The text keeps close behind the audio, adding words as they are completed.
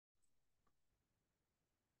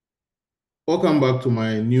Welcome back to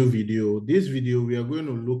my new video. This video, we are going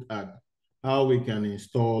to look at how we can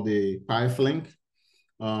install the PyFlink.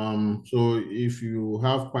 So if you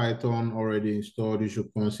have Python already installed, you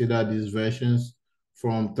should consider these versions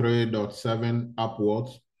from 3.7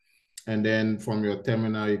 upwards. And then from your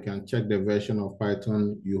terminal, you can check the version of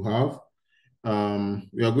Python you have.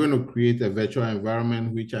 We are going to create a virtual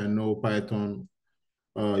environment, which I know Python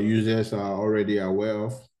users are already aware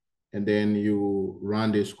of. And then you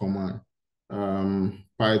run this command.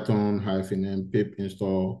 Python-m pip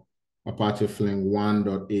install Apache Flink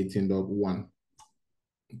 1.18.1.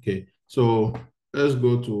 Okay, so let's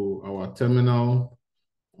go to our terminal.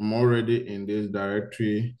 I'm already in this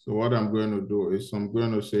directory. So what I'm going to do is I'm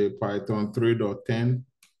going to say Python 3.10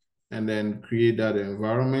 and then create that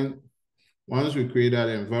environment. Once we create that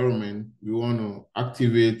environment, we want to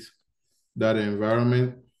activate that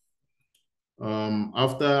environment.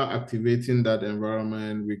 After activating that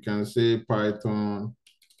environment, we can say Python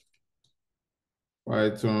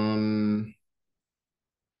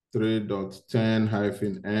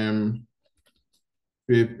 3.10-m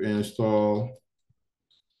pip install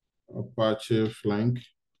Apache Flink.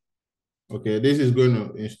 Okay, this is going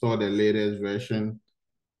to install the latest version,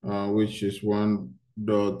 which is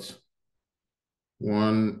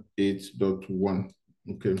 1.18.1.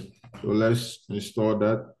 Okay, so let's install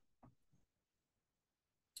that.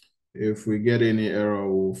 If we get any error,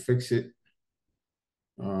 we'll fix it.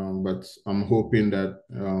 But I'm hoping that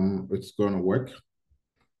it's going to work.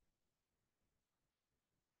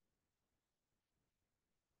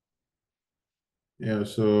 Yeah,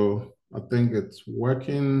 so I think it's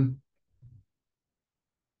working.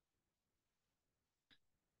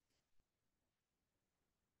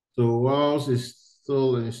 So whilst it's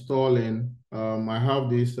still installing, I have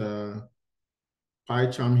this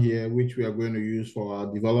PyCharm here, which we are going to use for our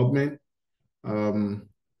development. I'm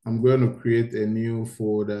going to create a new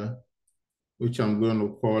folder, which I'm going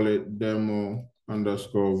to call it demo_v1.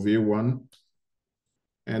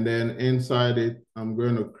 And then inside it, I'm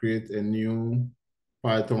going to create a new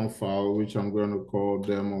Python file, which I'm going to call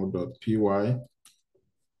demo.py.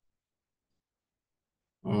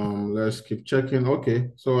 Let's keep checking.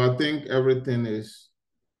 Okay, so I think everything is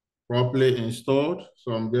properly installed.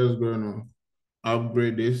 So I'm just going to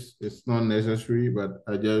upgrade this. It's not necessary, but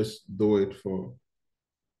I just do it for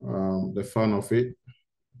the fun of it.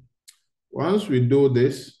 Once we do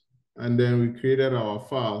this, and then we created our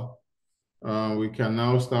file, we can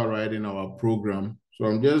now start writing our program. So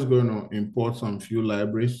I'm just going to import some few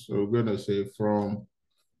libraries. So we're going to say from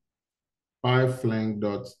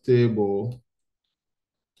pyflink.table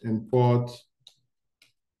import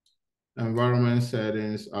environment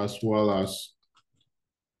settings as well as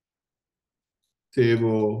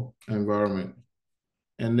table environment.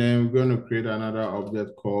 And then we're going to create another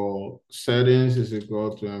object called settings is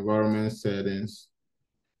equal to environment settings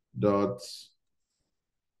dot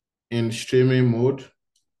in streaming mode.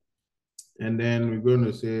 And then we're going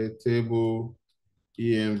to say table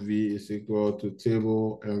env is equal to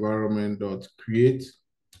table environment dot create.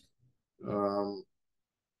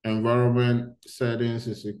 Environment settings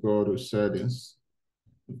is equal to settings.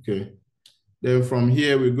 Okay. Then from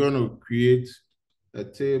here, we're going to create a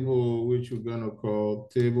table, which we're going to call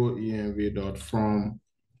table env.from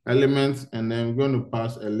elements, and then we're going to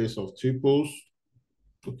pass a list of tuples.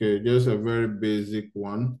 Okay, just a very basic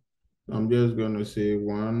one. I'm just going to say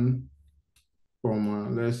 1, comma,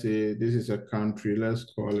 let's say this is a country, let's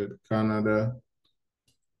call it Canada,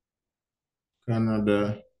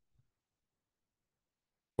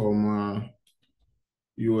 comma,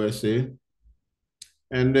 USA.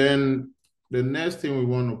 And then the next thing we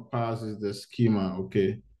want to pass is the schema,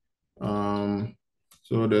 okay?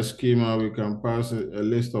 So the schema, we can pass a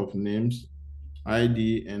list of names,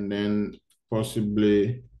 ID, and then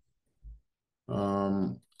possibly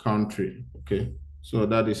country, okay? So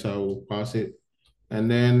that is how we'll pass it.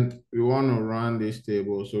 And then we want to run this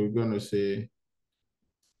table. So we're going to say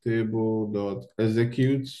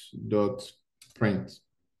table.execute.print,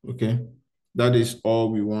 okay? That is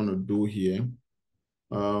all we want to do here.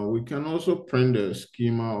 We can also print the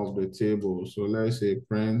schema of the table. So let's say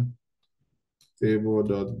print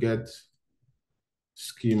table.get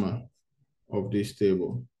schema of this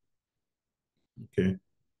table. Okay,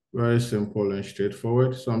 very simple and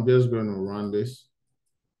straightforward. So I'm just going to run this.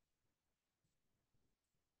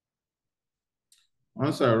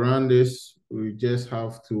 Once I run this, we just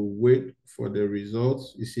have to wait for the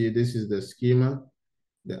results. You see, this is the schema,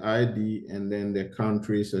 the ID, and then the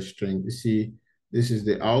country is a string. You see, this is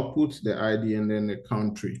the output, the ID, and then the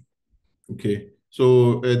country. Okay,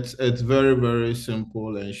 so it's very, very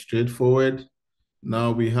simple and straightforward.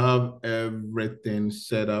 Now we have everything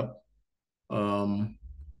set up.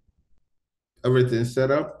 Everything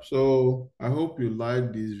set up. So I hope you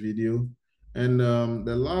like this video. And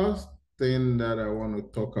the last thing that I want to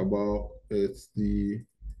talk about is the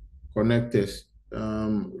connectors.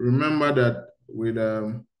 Remember that with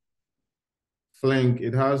Flink,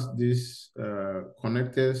 it has these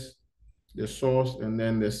connectors, the source and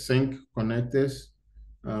then the sink connectors.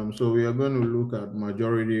 So we are going to look at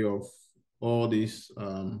majority of all these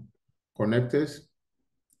connectors.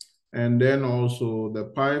 And then also the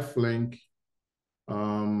PyFlink,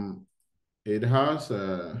 it has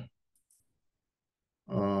a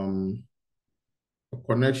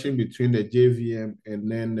connection between the JVM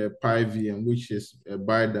and then the PyVM, which is a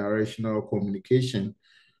bidirectional communication.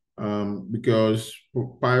 Because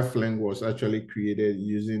PyFlink was actually created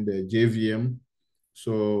using the JVM.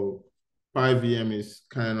 So PyVM is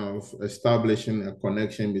kind of establishing a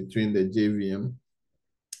connection between the JVM.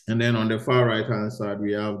 And then on the far right-hand side,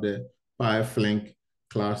 we have the PyFlink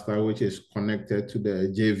cluster, which is connected to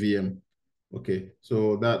the JVM. Okay,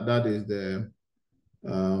 so that is the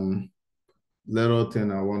little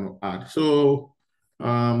thing I want to add. So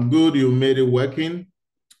good, you made it working.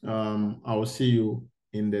 I will see you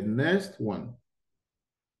in the next one.